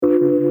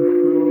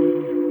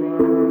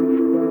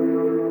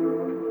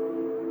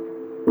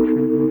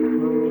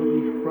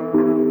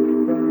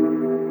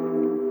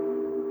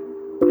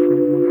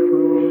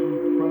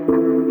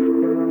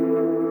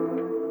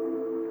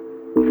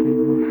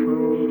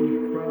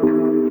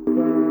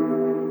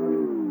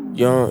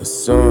Young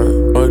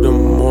son of the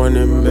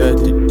morning, met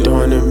the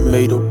dawn and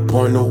made a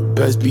point. No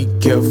best be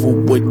careful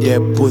with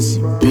that pussy,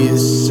 be a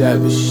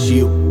savage. She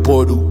a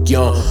portal,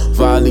 young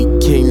Valley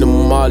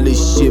Kingdom, all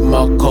this shit.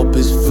 My cup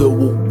is filled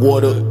with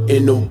water,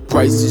 and them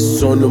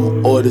prices on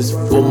them orders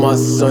for my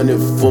son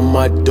and for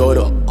my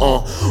daughter.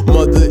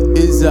 Mother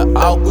is an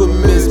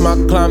alchemist, my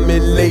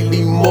climate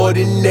lately more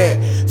than that.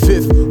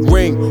 Fifth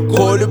ring,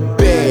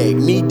 quarterback,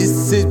 need to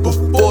sit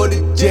before the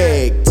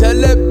jag. Tell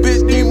that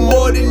bitch need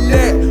more than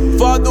that.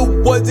 Father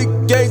was a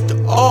gangster,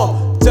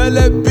 tell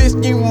that bitch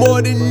need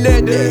more than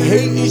that. That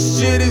hating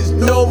shit is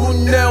normal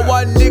now.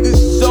 Why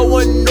niggas so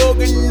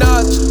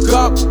unorganized?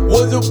 Cop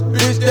was a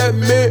bitch that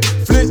made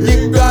flinch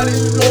and got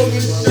his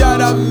organ shot.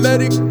 I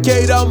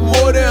medicate, I'm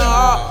more than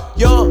high.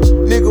 Young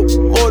nigga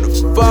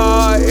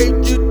mortified,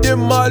 hatred in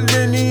my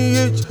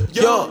lineage.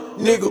 Young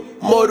nigga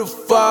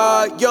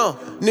mortified, young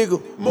nigga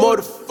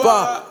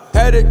mortified.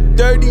 Had a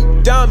dirty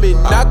diamond,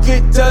 I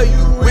can't tell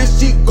you if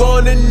she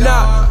gone or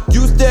not.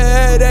 Used to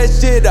have that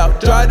shit out,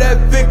 try that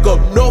Vic up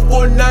north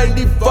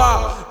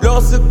 495.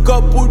 Lost a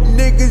couple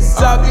niggas,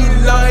 I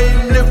be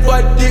lying if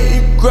I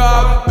didn't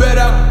cry. Bet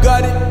I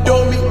got it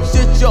on me,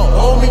 shit your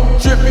homie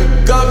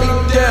trippin', got me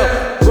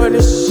down.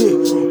 Running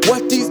shit,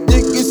 what these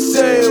niggas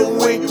saying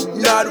when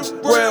you not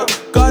around?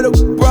 Got a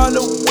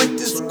problem with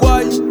the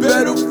squad, you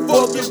better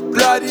fucking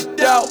blot it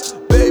out.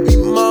 Baby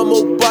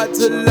mama about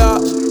to lie,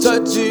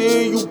 touch it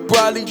and you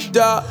probably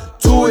die.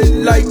 Do it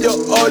like the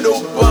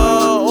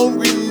Autobahn,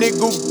 hungry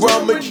nigga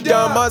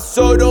Ramadan. My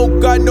soul don't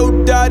got no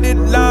dotted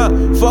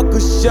line. Fuck a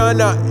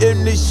shine, I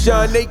am the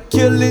shine. They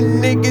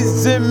killing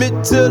niggas in me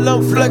till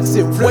I'm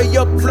flexing. Way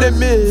up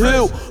Lemon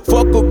Hill,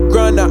 fuck a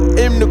grind, I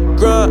am the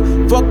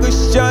grind. Fuck a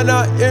shine,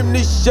 I am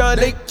the shine.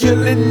 They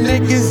killing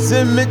niggas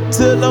in me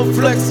till I'm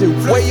flexing.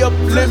 Way up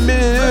Lemon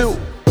Hill.